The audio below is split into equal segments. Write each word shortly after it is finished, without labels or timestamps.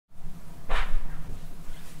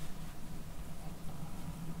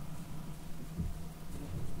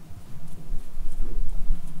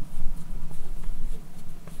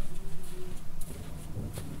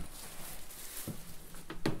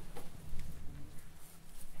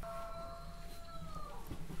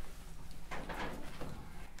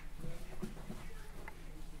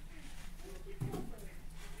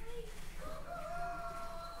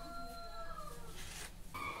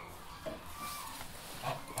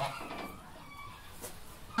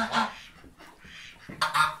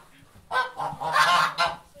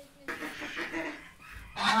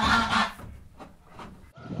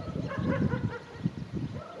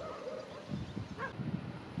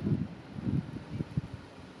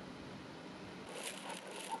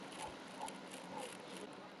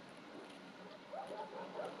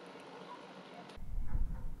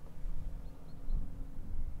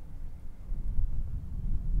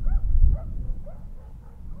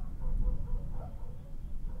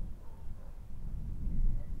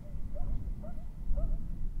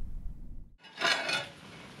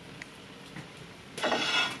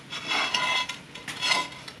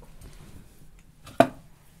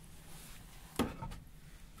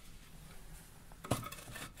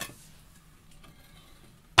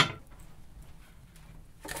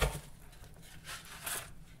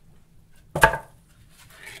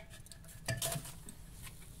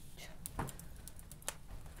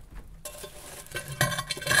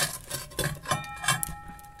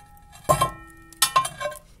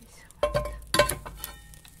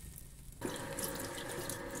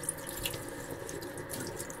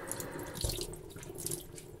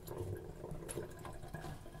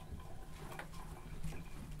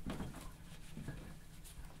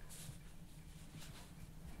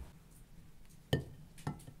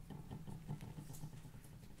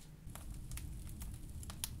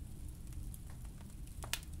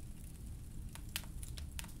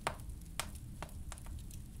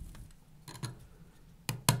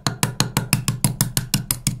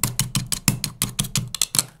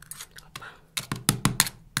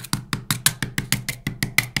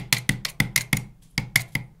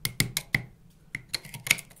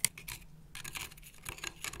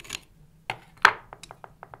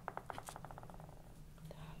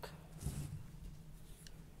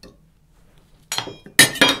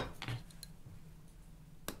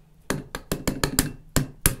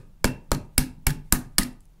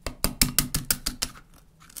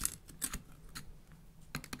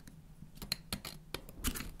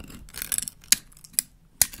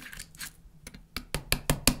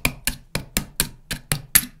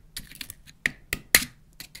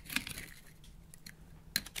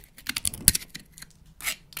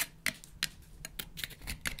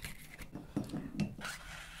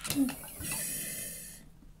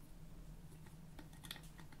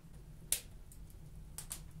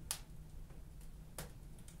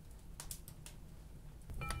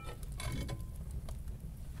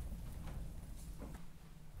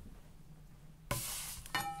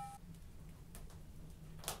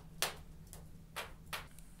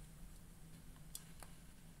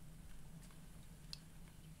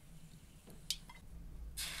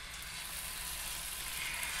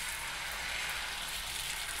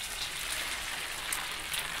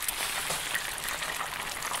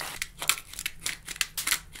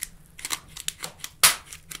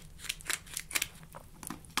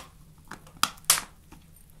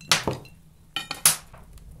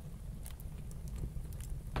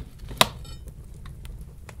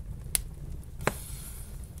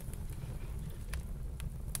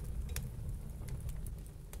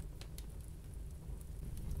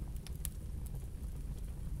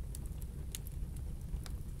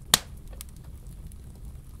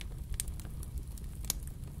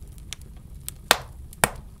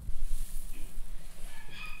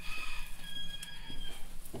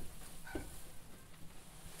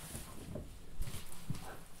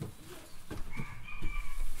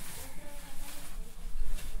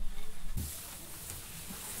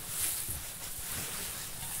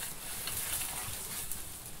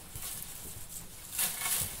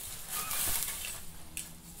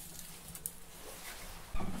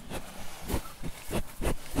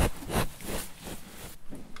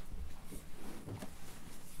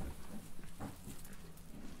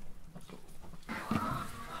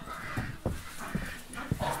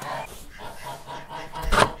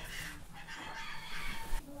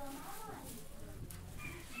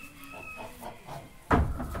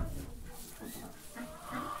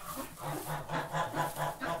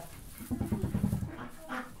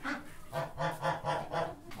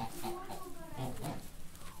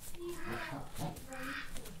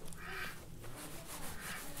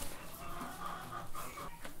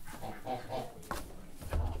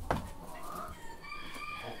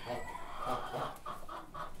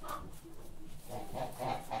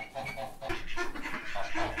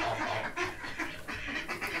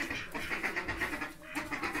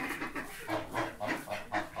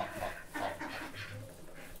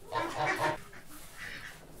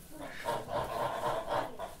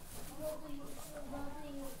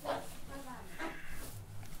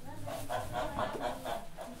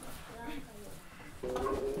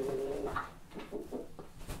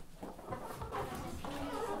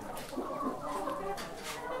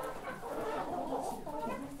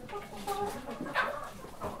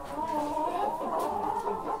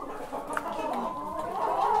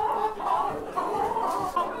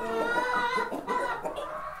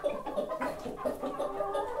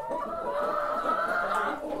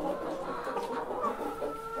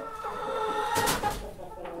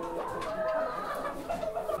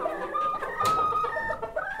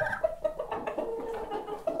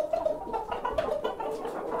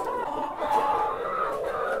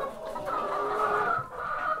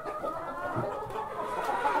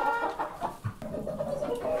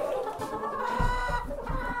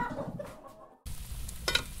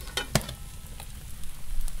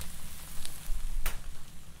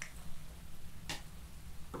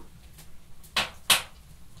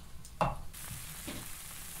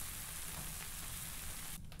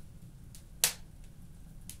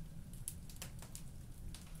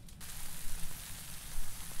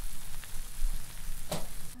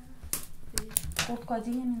Отқа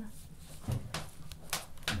деген мені.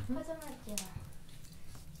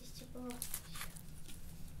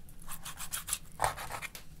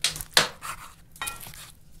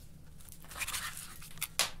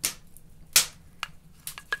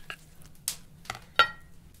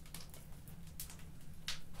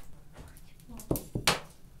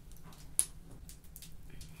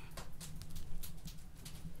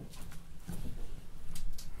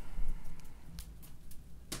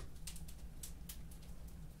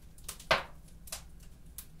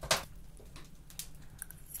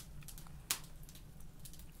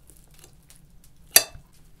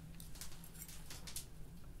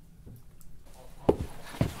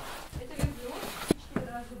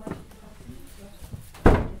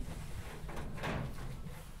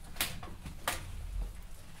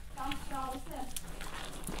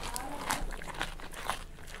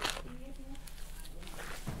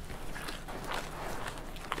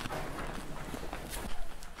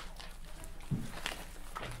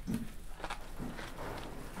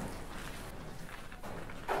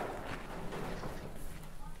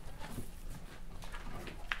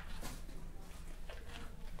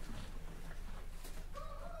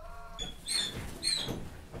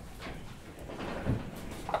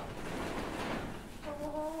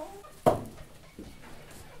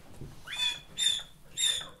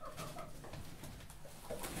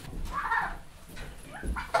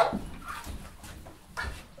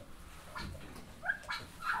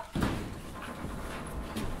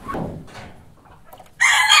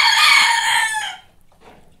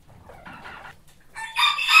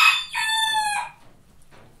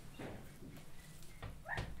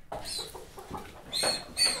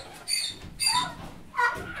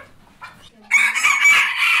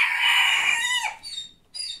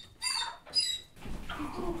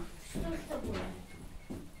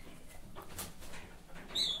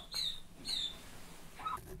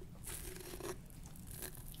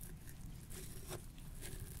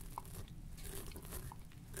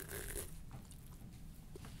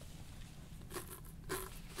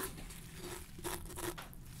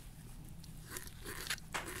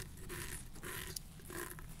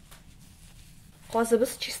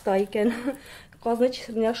 Қазыбыз чиста екен. Қазны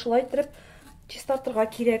чистырына шылай тұрып, чистартырға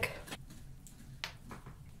керек.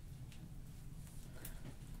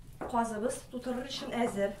 Қазыбыз тұтырыр үшін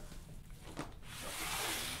әзір.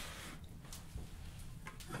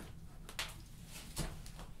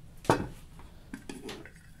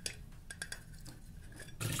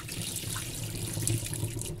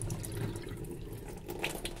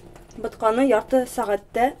 Бытқаны ярты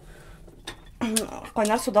сағатта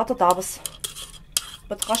қайнар суда тұтабыз.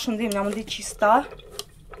 Бытқа шынды емнамынды чиста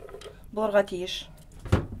болырға тиіш.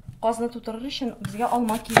 Қазны тұтырыр үшін бізге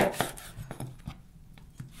алма керек.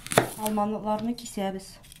 Алмаларны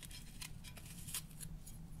кесәбіз.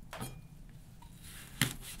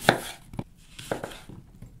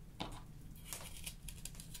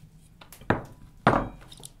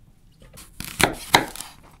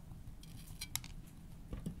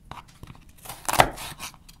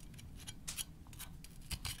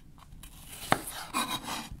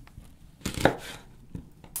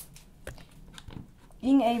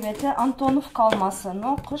 Ең әйбәті Антонов қалмасы.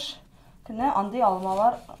 Но қыш күні андай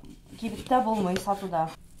алмалар кебітті болмай сатуда.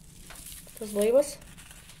 Тұзлайбыз.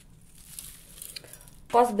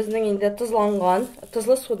 Қаз біздің енді тұзланған.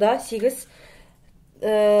 Тұзлы суда 8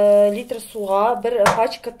 литр суға бір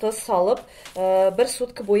пачка тұз салып, бір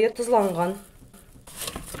сутка бойы тұзланған.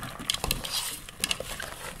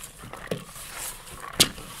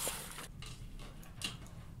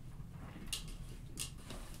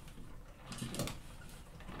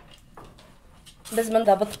 Біз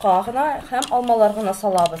мында бытқағына һәм алмаларғына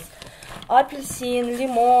салабыз. Апельсин,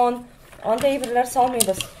 лимон, андай бірлер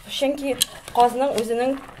салмайбыз. Шөнки қазның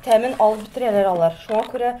өзінің тәмін алып бітірелер алар. Шуңа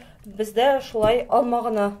күрә бізде шулай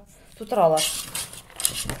алмағына тұтыралар.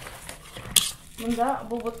 Мында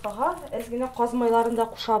бұл бытқаға әзгене қаз майларын да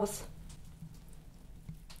қушабыз.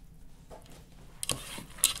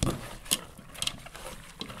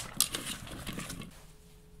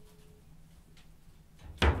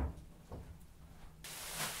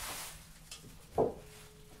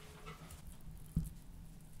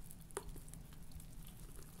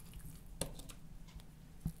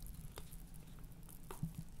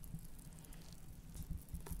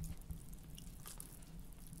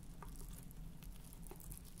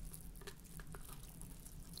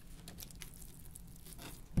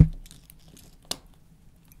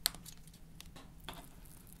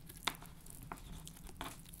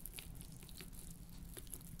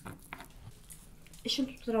 İşin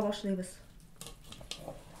tuttura başlayırız.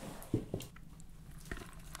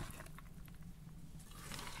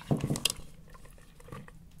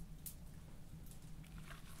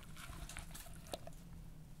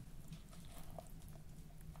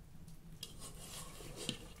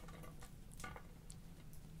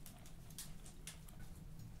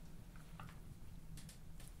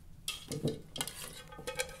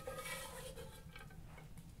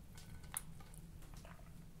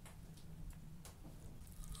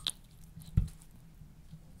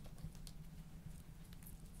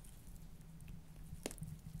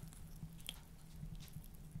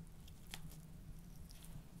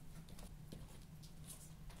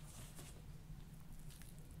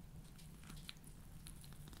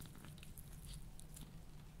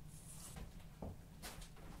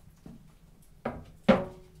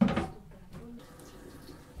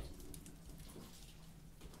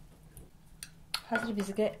 Хәзер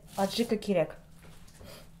безгә аджика кирәк.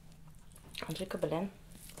 Аджика белән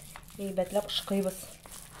әйбәтләп ышкыйбыз.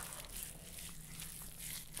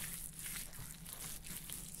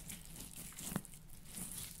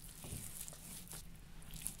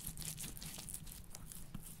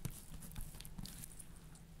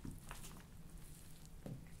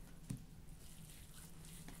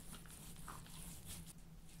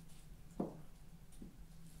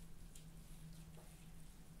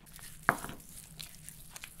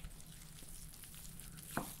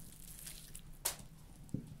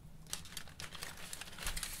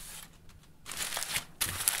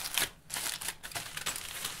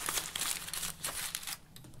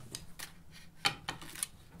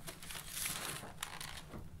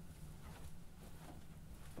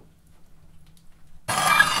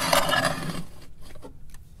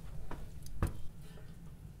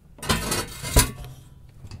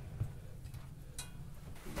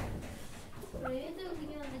 Проведу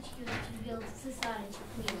гнездочки очень белых цесарочек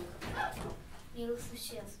милых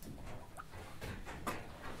существ.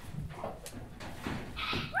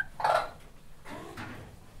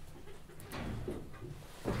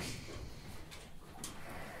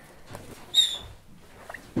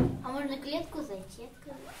 А можно клетку зайти?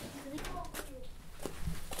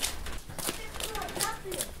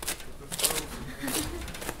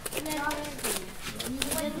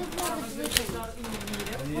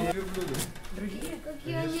 Другие?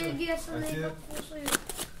 Какие они весаные, покушают.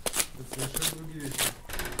 Это совершенно другие вещи.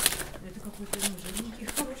 Это какой-то жирненький,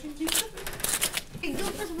 хорошенький.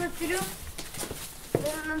 Иду посмотрю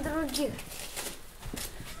на других.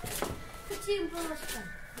 Хотим просто.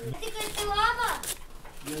 Это какая-то лама?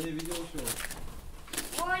 Я не видел еще.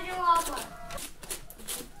 Вроде лама.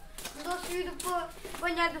 Но с виду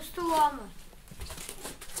понятно, что лама.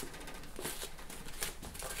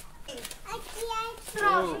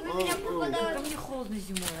 Сразу на меня попадают. Как мне холодно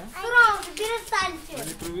зимой, а? Сразу перестаньте.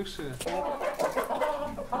 Они привыкшие.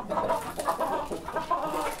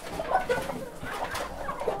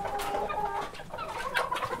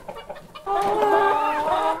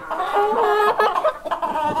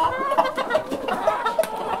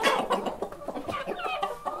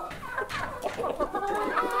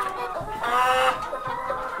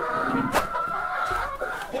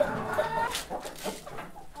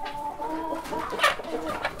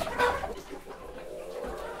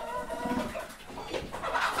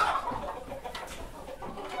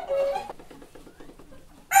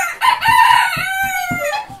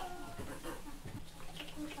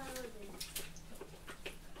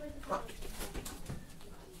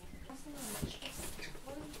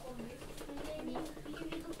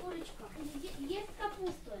 Есть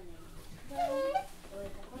капуста.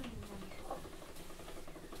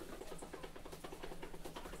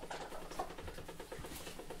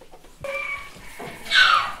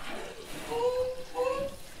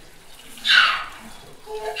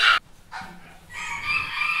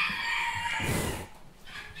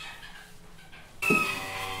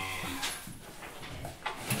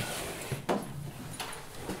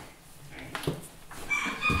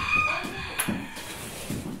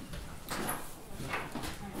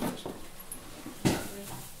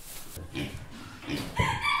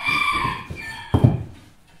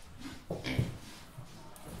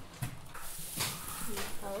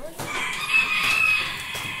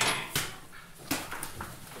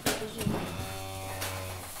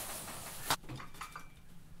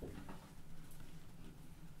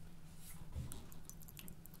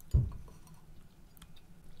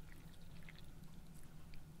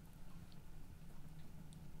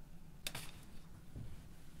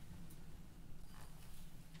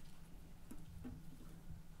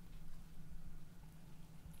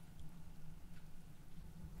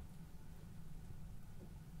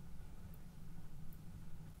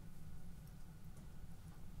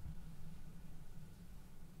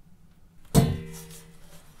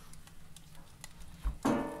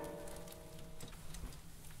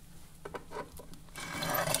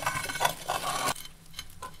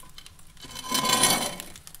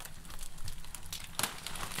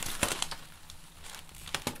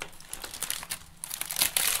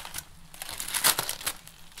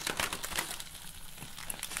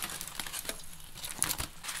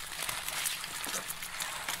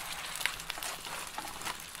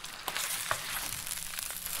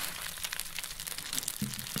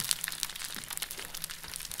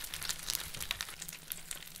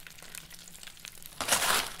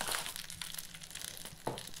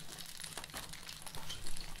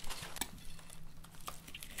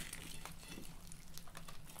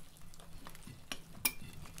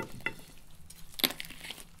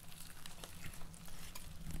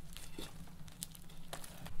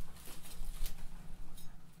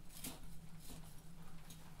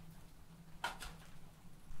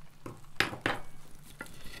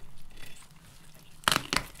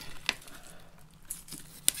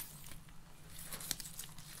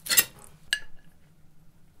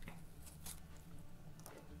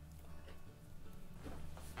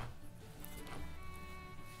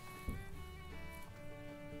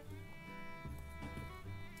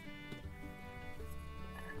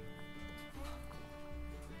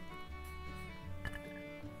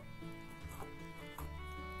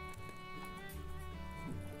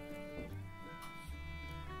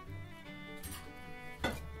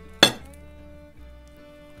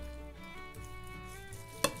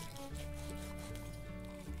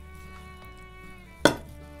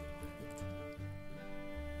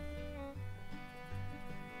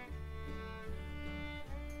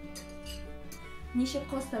 Нишеп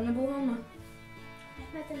кыз, тәмле булганмы?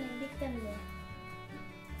 Рәхмәт, әнә, бик тәмле.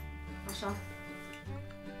 Аша.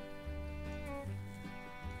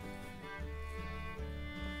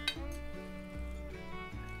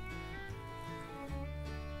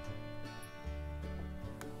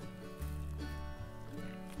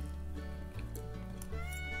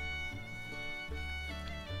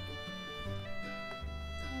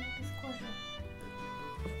 Без кожи.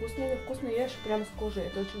 Вкусно, вкусно ешь прямо с кожей,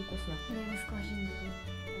 это очень вкусно. Не, без кожи не ем.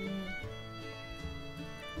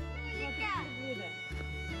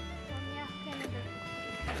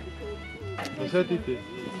 Слушай, ты.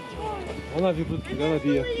 Она вибрит, она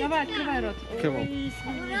дия. Давай, открывай рот. Кем?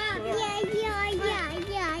 Я.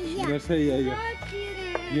 Нәрсе я.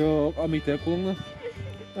 Yok, amite kullanma.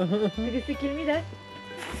 Birisi kelmeyi de.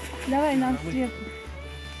 Давай, нам сверху.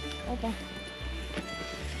 Опа.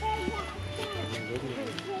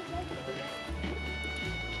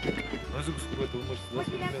 Nasıl kusura bakma,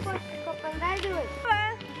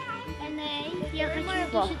 Я хочу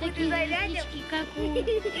точно такие птички, как у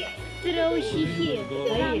страусихи.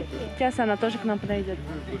 Сейчас она тоже к нам подойдет.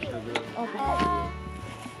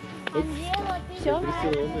 Анжела, ты Всё?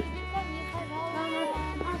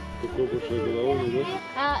 Какой большой головой,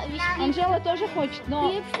 да? Анжела тоже хочет, но...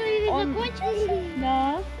 Хлеб что ли Он- закончился?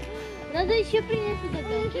 Да. Надо еще принести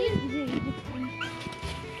тогда, окей?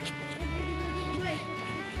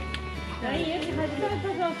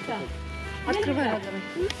 Пожалуйста. Открывай.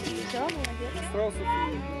 Страусов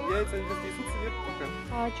яйца не несутся, нет пока?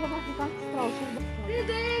 А черно-африканский страус. Ты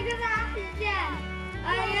доигрался!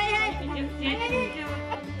 Ай-яй-яй!